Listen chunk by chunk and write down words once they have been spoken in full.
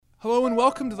Hello and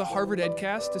welcome to the Harvard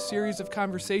EdCast, a series of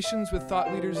conversations with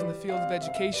thought leaders in the field of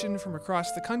education from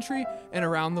across the country and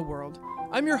around the world.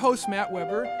 I'm your host, Matt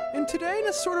Weber, and today, in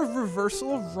a sort of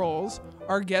reversal of roles,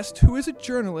 our guest, who is a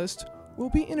journalist,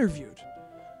 will be interviewed.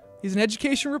 He's an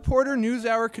education reporter,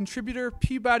 NewsHour contributor,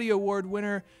 Peabody Award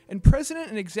winner, and president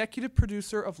and executive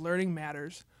producer of Learning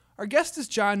Matters. Our guest is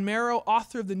John Merrow,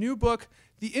 author of the new book,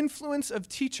 The Influence of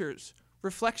Teachers,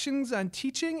 Reflections on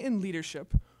Teaching and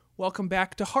Leadership. Welcome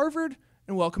back to Harvard,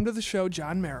 and welcome to the show,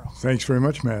 John Merrow. Thanks very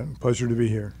much, Matt. Pleasure to be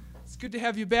here. It's good to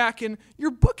have you back, and your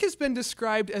book has been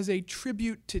described as a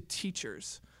tribute to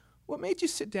teachers. What made you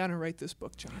sit down and write this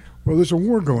book, John? Well, there's a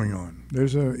war going on.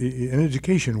 There's an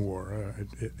education war.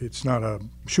 It's not a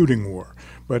shooting war,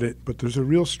 but there's a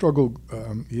real struggle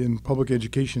in public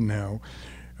education now.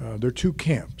 There are two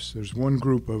camps. There's one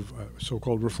group of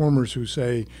so-called reformers who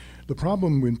say the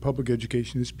problem in public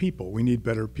education is people. We need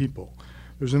better people.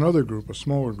 There's another group, a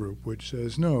smaller group, which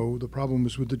says, no, the problem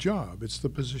is with the job. It's the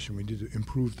position. We need to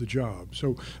improve the job.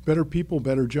 So better people,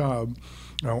 better job.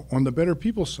 Now, on the better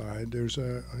people side, there's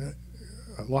a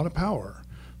lot of power.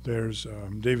 There's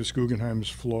Davis Guggenheim's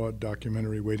flawed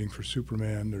documentary, Waiting for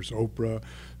Superman. There's Oprah.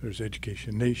 There's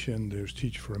Education Nation. There's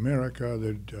Teach for America.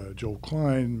 There's Joel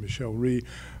Klein, Michelle Rhee.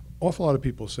 Awful lot of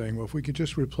people saying, well, if we could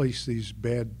just replace these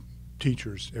bad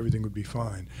teachers, everything would be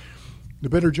fine. The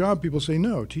better job, people say,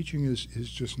 no, teaching is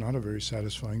just not a very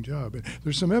satisfying job. And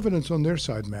there's some evidence on their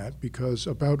side, Matt, because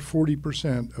about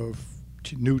 40% of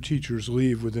new teachers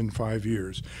leave within 5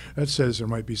 years. That says there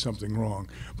might be something wrong.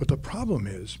 But the problem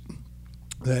is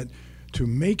that to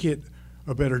make it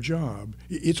a better job,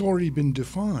 it's already been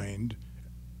defined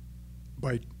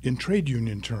in trade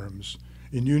union terms,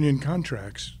 in union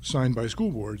contracts signed by school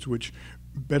boards, which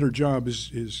better job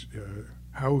is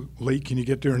how late can you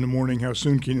get there in the morning? How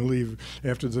soon can you leave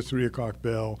after the 3 o'clock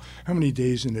bell? How many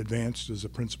days in advance does the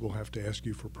principal have to ask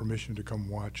you for permission to come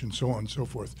watch, and so on and so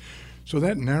forth? So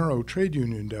that narrow trade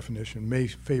union definition may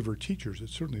favor teachers. It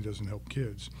certainly doesn't help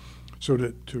kids. So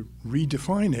to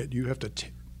redefine it, you have to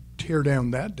tear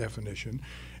down that definition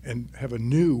and have a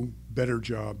new, better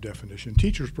job definition.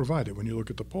 Teachers provide it when you look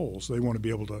at the polls. They want to be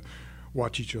able to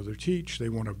watch each other teach. They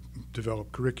want to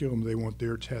develop curriculum. They want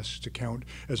their tests to count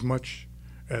as much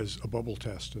as a bubble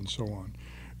test, and so on.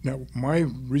 Now, my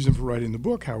reason for writing the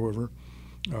book, however,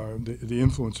 the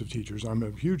influence of teachers, I'm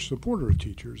a huge supporter of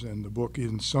teachers, and the book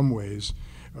in some ways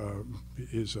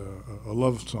is a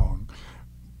love song.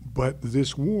 But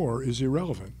this war is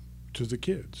irrelevant to the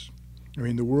kids. I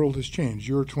mean, the world has changed.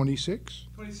 You're 26?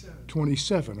 27.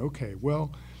 27, okay.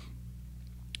 Well,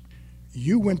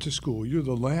 you went to school. You're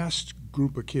the last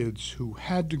group of kids who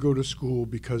had to go to school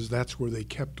because that's where they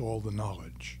kept all the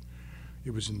knowledge.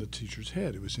 It was in the teacher's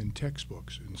head. It was in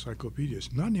textbooks,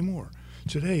 encyclopedias. Not anymore.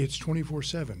 Today, it's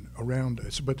 24/7 around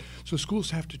us. So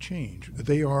schools have to change.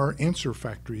 They are answer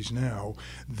factories now.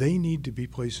 They need to be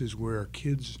places where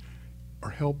kids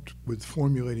are helped with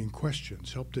formulating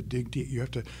questions, help to dig deep. You have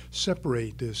to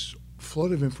separate this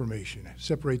flood of information,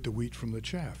 separate the wheat from the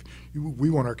chaff.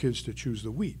 We want our kids to choose the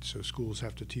wheat, so schools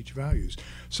have to teach values.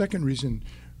 Second reason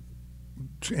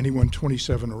anyone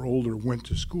 27 or older went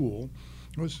to school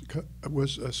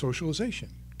was socialization.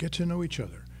 Get to know each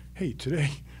other. Hey, today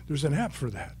there's an app for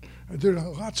that. There are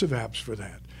lots of apps for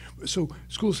that. So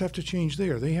schools have to change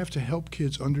there. They have to help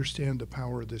kids understand the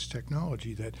power of this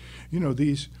technology that,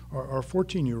 these our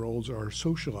 14-year-olds are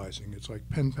socializing. It's like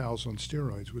pen pals on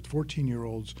steroids with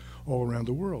 14-year-olds all around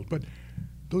the world. But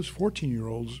those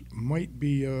 14-year-olds might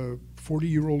be a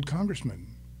 40-year-old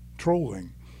congressman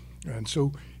trolling.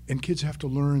 And kids have to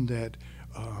learn that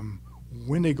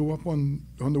when they go up on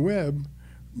the web,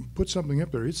 put something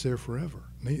up there, it's there forever.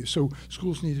 So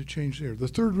schools need to change there. The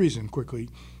third reason, quickly,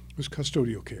 was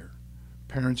custodial care.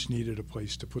 Parents needed a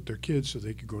place to put their kids so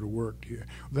they could go to work. Yeah,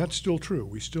 that's still true.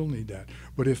 We still need that.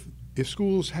 But if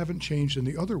schools haven't changed in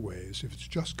the other ways, if it's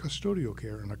just custodial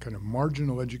care and a kind of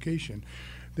marginal education,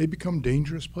 they become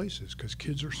dangerous places because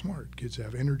kids are smart. Kids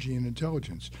have energy and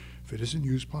intelligence. If it isn't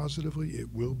used positively,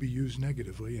 it will be used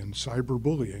negatively. And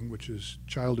cyberbullying, which is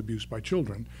child abuse by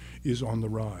children, is on the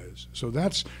rise. So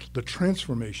that's the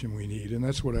transformation we need, and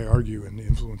that's what I argue in The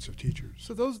Influence of Teachers.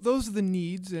 So those are the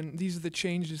needs, and these are the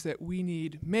changes that we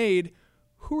need made.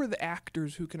 Who are the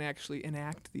actors who can actually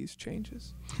enact these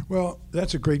changes? Well,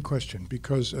 that's a great question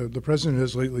because the president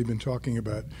has lately been talking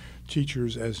about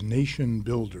teachers as nation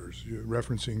builders,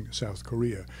 referencing South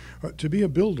Korea. To be a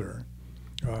builder,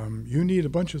 you need a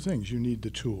bunch of things. You need the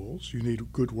tools, you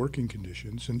need good working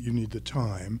conditions, and you need the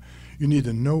time, you need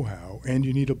the know-how, and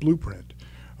you need a blueprint.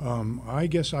 I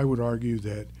guess I would argue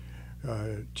that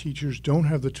teachers don't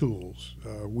have the tools.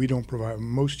 We don't provide.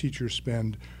 Most teachers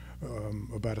spend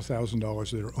about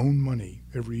 $1,000 of their own money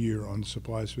every year on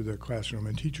supplies for their classroom,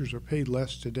 and teachers are paid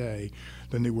less today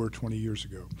than they were 20 years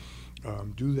ago.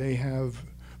 Do they have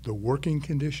the working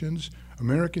conditions?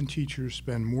 American teachers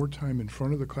spend more time in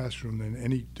front of the classroom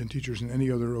than teachers in any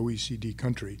other OECD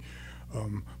country,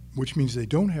 which means they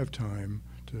don't have time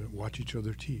to watch each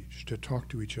other teach, to talk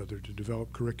to each other, to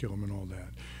develop curriculum and all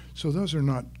that. So those are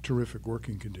not terrific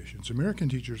working conditions. American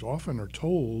teachers often are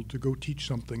told to go teach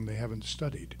something they haven't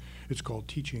studied. It's called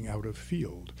teaching out of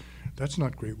field. That's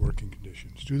not great working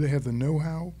conditions. Do they have the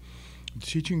know-how? The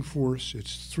teaching force,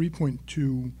 it's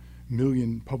 3.2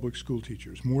 million public school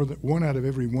teachers. More than 1 out of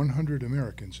every 100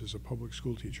 Americans is a public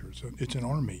school teacher. So it's an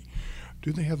army.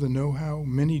 Do they have the know-how?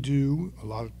 Many do.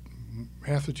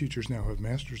 Half the teachers now have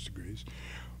master's degrees,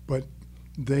 but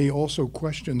they also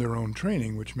question their own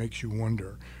training, which makes you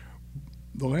wonder.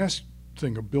 The last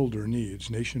thing a builder needs,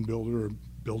 nation builder or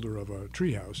builder of a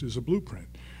treehouse, is a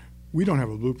blueprint. We don't have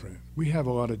a blueprint. We have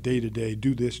a lot of day-to-day,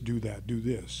 do this, do that, do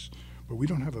this, but we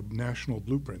don't have a national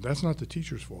blueprint. That's not the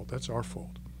teacher's fault. That's our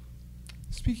fault.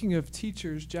 Speaking of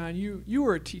teachers, John, you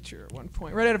were a teacher at one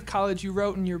point. Right out of college, you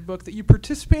wrote in your book that you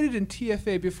participated in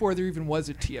TFA before there even was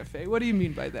a TFA. What do you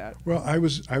mean by that? Well, I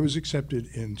was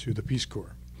accepted into the Peace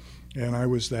Corps, and I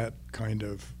was that kind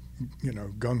of,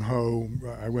 gung-ho.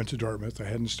 I went to Dartmouth. I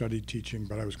hadn't studied teaching,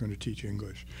 but I was going to teach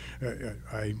English.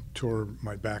 I tore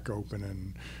my back open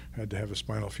and had to have a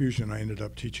spinal fusion. I ended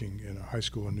up teaching in a high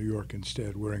school in New York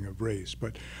instead, wearing a brace.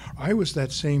 But I was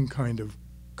that same kind of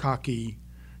cocky,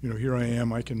 here I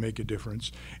am, I can make a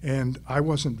difference. And I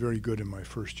wasn't very good in my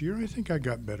first year. I think I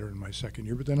got better in my second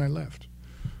year, but then I left.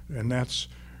 And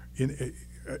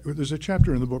there's a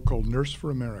chapter in the book called Nurse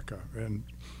for America. And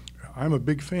I'm a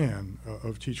big fan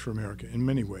of Teach for America in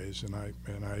many ways, and I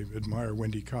admire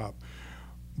Wendy Kopp.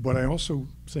 But I also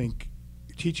think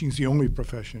teaching is the only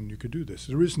profession you could do this.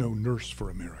 There is no Nurse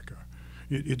for America.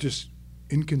 It's just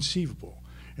inconceivable.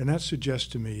 And that suggests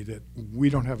to me that we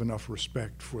don't have enough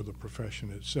respect for the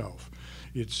profession itself.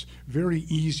 It's very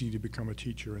easy to become a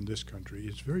teacher in this country.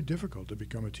 It's very difficult to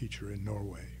become a teacher in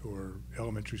Norway or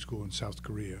elementary school in South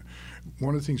Korea.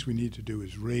 One of the things we need to do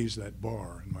is raise that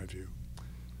bar, in my view.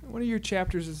 One of your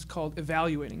chapters is called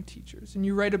Evaluating Teachers, and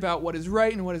you write about what is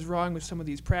right and what is wrong with some of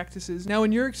these practices. Now,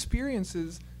 in your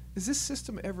experiences, is this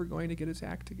system ever going to get its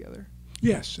act together?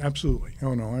 Yes, absolutely.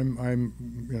 Oh no, I'm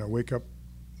wake up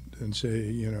and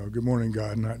say, good morning,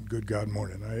 God, not good God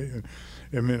morning.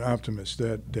 I am an optimist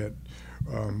that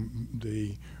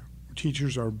the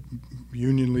teachers, our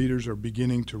union leaders, are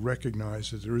beginning to recognize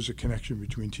that there is a connection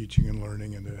between teaching and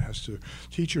learning, and that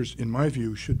teachers, in my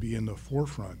view, should be in the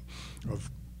forefront of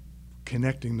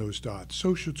connecting those dots.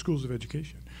 So should schools of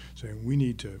education, saying we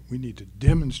need to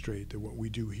demonstrate that what we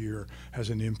do here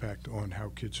has an impact on how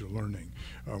kids are learning.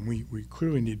 We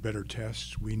clearly need better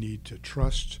tests. We need to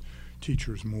trust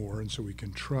teachers more, and so we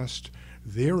can trust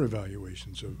their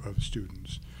evaluations of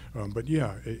students. But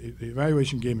yeah, the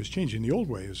evaluation game is changing. The old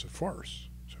way is a farce,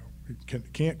 so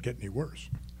it can't get any worse.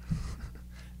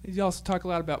 You also talk a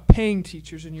lot about paying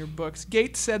teachers in your books.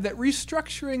 Gates said that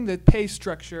restructuring the pay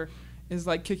structure is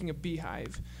like kicking a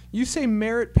beehive. You say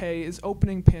merit pay is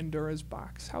opening Pandora's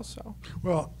box. How so?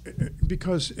 Well,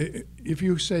 because if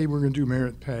you say we're going to do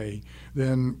merit pay,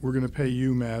 then we're going to pay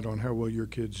you, Matt, on how well your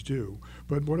kids do.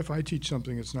 But what if I teach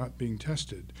something that's not being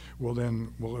tested? Well,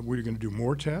 we're going to do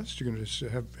more tests. You're going to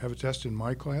have a test in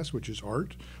my class, which is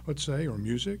art, let's say, or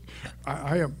music.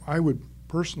 I would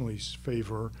personally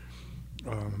favor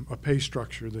a pay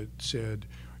structure that said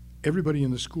everybody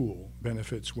in the school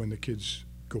benefits when the kids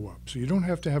go up. So you don't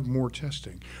have to have more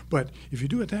testing. But if you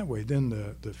do it that way, then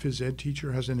the phys ed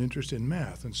teacher has an interest in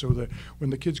math. And so that when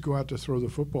the kids go out to throw the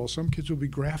football, some kids will be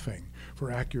graphing for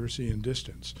accuracy and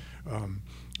distance.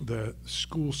 The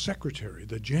school secretary,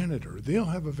 the janitor, they'll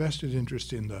have a vested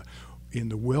interest in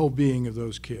the well-being of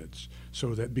those kids,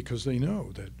 so that because they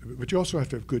know that. But you also have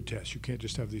to have good tests. You can't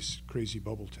just have these crazy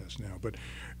bubble tests now. But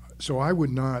so I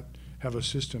would not have a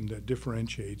system that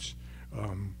differentiates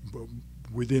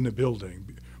within a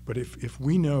building. But if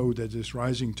we know that this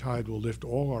rising tide will lift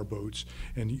all our boats,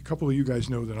 and a couple of you guys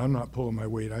know that I'm not pulling my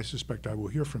weight, I suspect I will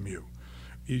hear from you.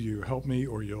 Either you help me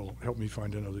or you'll help me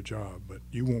find another job, but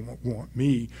you won't want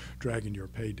me dragging your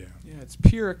pay down. Yeah, it's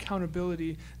pure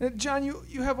accountability. John,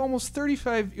 you have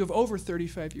over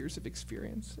 35 years of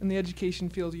experience in the education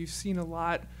field. You've seen a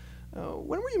lot.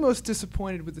 When were you most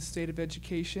disappointed with the state of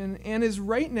education? And is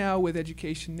right now with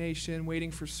Education Nation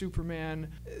waiting for Superman,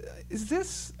 is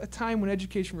this a time when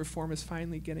education reform is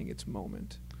finally getting its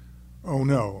moment? Oh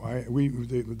no,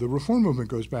 the reform movement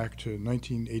goes back to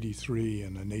 1983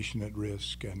 and A Nation at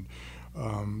Risk, and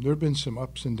There have been some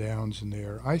ups and downs in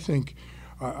there. I think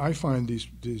I find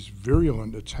these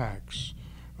virulent attacks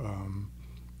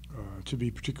to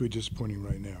be particularly disappointing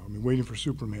right now. I mean, Waiting for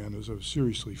Superman is a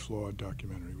seriously flawed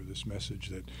documentary with this message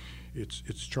that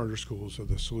it's charter schools are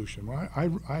the solution. Well,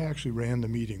 I actually ran the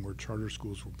meeting where charter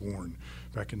schools were born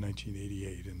back in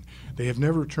 1988, and they have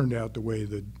never turned out the way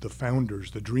the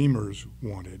founders, the dreamers,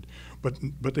 wanted.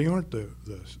 But they aren't the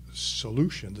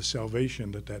solution, the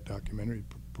salvation that documentary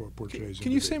portrays.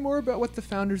 Can you say more about what the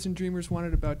founders and dreamers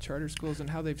wanted about charter schools and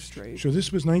how they've strayed? So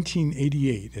this was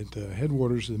 1988 at the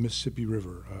headwaters of the Mississippi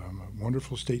River. A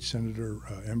wonderful state senator,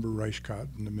 Ember Reichkott,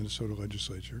 in the Minnesota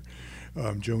legislature,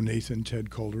 Joe Nathan, Ted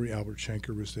Coldery, Albert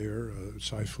Schenker was there,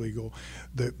 Cy Flegel.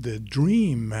 The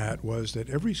dream, Matt, was that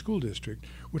every school district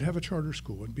would have a charter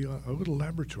school. It'd be a little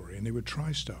laboratory, and they would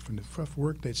try stuff. And if stuff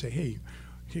worked, they'd say, hey,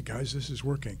 guys, this is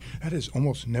working. That has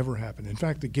almost never happened. In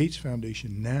fact, the Gates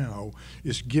Foundation now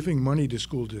is giving money to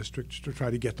school districts to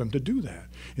try to get them to do that.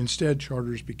 Instead,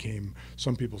 charters became,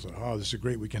 some people said, oh, this is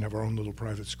great, we can have our own little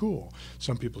private school.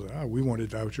 Some people said, oh, we wanted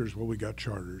vouchers, well, we got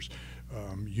charters.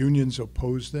 Unions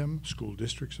opposed them, school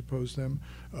districts opposed them.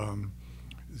 And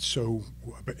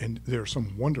there are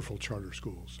some wonderful charter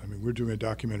schools. I mean, we're doing a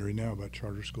documentary now about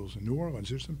charter schools in New Orleans.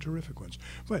 There's some terrific ones.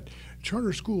 But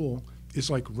charter school is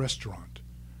like restaurant.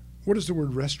 What does the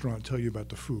word restaurant tell you about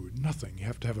the food? Nothing. You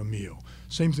have to have a meal.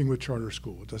 Same thing with charter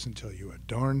school. It doesn't tell you a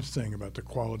darn thing about the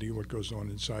quality of what goes on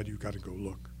inside. You've got to go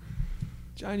look.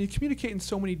 John, you communicate in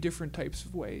so many different types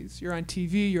of ways. You're on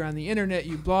TV, you're on the internet,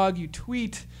 you blog, you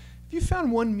tweet. Have you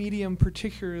found one medium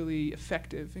particularly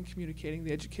effective in communicating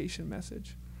the education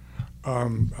message?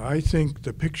 I think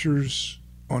the pictures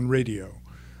on radio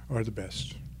are the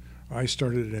best. I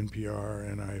started at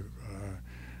NPR, and I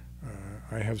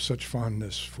have such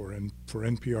fondness for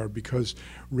NPR because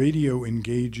radio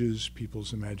engages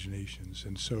people's imaginations,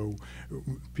 and so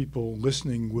people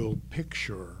listening will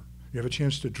picture. You have a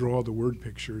chance to draw the word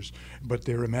pictures, but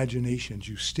their imaginations,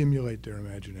 you stimulate their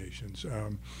imaginations.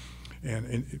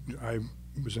 And I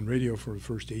was in radio for the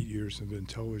first 8 years and been in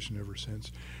television ever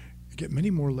since. You get many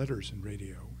more letters in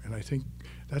radio, and I think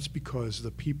that's because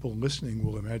the people listening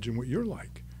will imagine what you're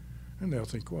like. And they'll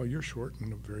think, well, you're short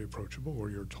and very approachable, or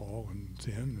you're tall and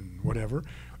thin and whatever,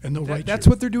 and they'll write you. That's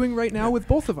what they're doing right now with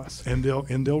both of us. And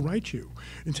they'll write you.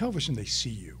 In television, they see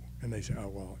you, and they say, oh,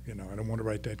 well, I don't want to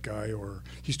write that guy, or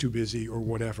he's too busy, or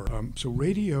whatever. So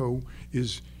radio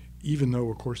is, even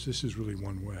though, of course, this is really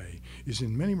one way, is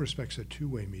in many respects a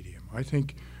two-way medium. I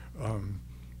think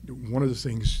one of the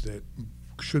things that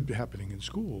should be happening in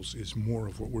schools is more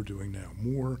of what we're doing now,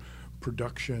 more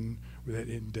production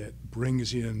that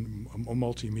brings in a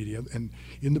multimedia, and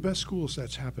in the best schools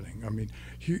that's happening. I mean,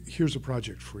 here's a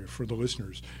project for you, for the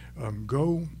listeners.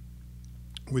 Go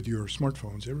with your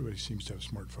smartphones. Everybody seems to have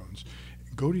smartphones.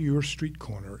 Go to your street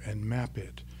corner and map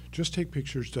it. Just take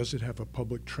pictures. Does it have a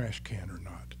public trash can or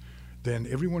not? Then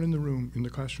everyone in the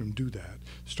classroom do that.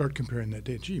 Start comparing that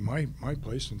data. Gee, my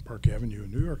place in Park Avenue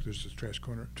in New York, there's this trash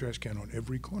can on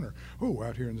every corner. Oh,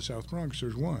 out here in the South Bronx,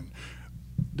 there's one.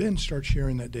 Then start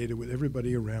sharing that data with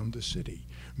everybody around the city.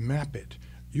 Map it.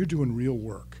 You're doing real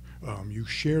work. You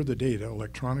share the data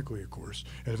electronically, of course,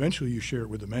 and eventually you share it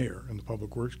with the mayor and the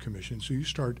Public Works Commission. So you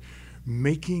start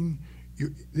making,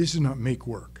 this is not make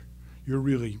work. You're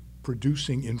really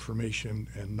producing information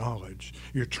and knowledge.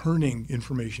 You're turning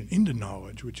information into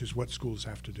knowledge, which is what schools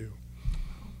have to do.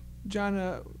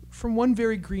 John, from one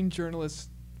very green journalist,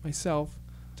 myself,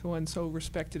 to one so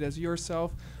respected as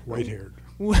yourself. White-haired.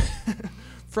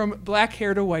 From black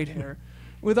hair to white hair.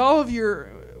 With all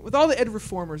the ed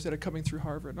reformers that are coming through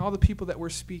Harvard and all the people that we're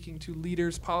speaking to,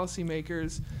 leaders,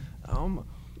 policymakers,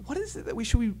 what is it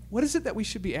that we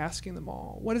should be asking them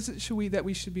all? What is it that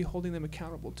we should be holding them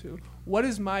accountable to? What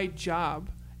is my job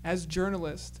as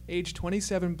journalist, age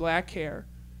 27, black hair,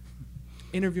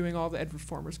 interviewing all the ed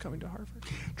reformers coming to Harvard?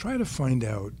 Try to find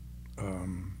out,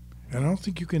 and I don't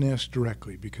think you can ask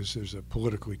directly because there's a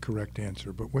politically correct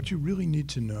answer, but what you really need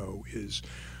to know is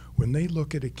when they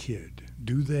look at a kid,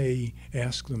 do they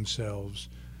ask themselves,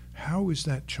 how is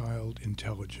that child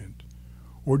intelligent?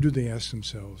 Or do they ask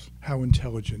themselves, how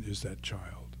intelligent is that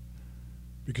child?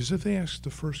 Because if they ask the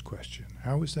first question,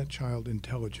 how is that child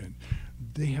intelligent,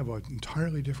 they have an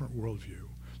entirely different worldview.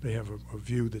 They have a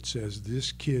view that says,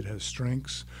 this kid has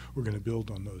strengths, we're going to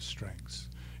build on those strengths.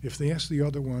 If they ask the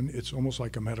other one, it's almost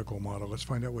like a medical model. Let's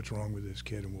find out what's wrong with this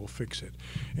kid and we'll fix it.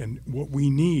 And what we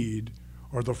need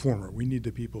are the former. We need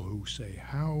the people who say,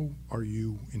 how are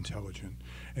you intelligent?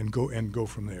 And go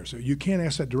from there. So you can't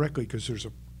ask that directly because there's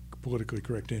a politically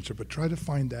correct answer, but try to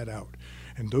find that out.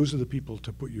 And those are the people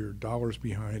to put your dollars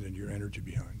behind and your energy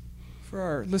behind. For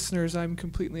our listeners, I'm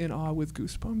completely in awe with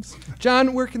goosebumps.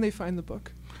 John, where can they find the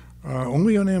book?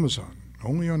 Only on Amazon.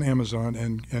 Only on Amazon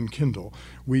and Kindle.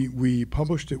 We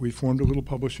published it. We formed a little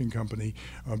publishing company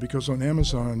because on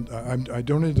Amazon, I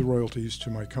donated the royalties to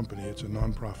my company. It's a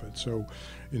nonprofit. So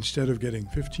instead of getting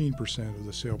 15% of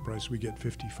the sale price, we get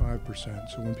 55%.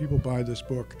 So when people buy this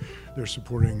book, they're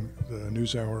supporting the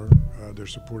NewsHour. They're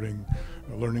supporting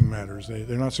Learning Matters.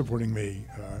 They're not supporting me.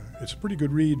 It's a pretty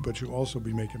good read, but you'll also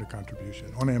be making a contribution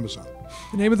on Amazon.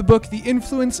 The name of the book, The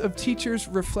Influence of Teachers,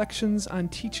 Reflections on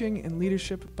Teaching and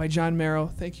Leadership by John Merrow.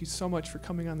 Thank you so much for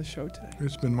coming on the show today.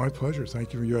 It's been my pleasure.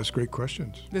 Thank you. You asked great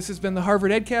questions. This has been the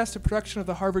Harvard EdCast, a production of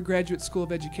the Harvard Graduate School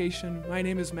of Education. My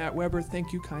name is Matt Weber.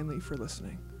 Thank you kindly for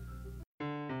listening.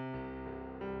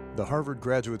 The Harvard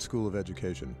Graduate School of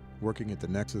Education, working at the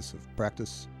nexus of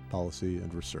practice, policy,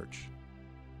 and research.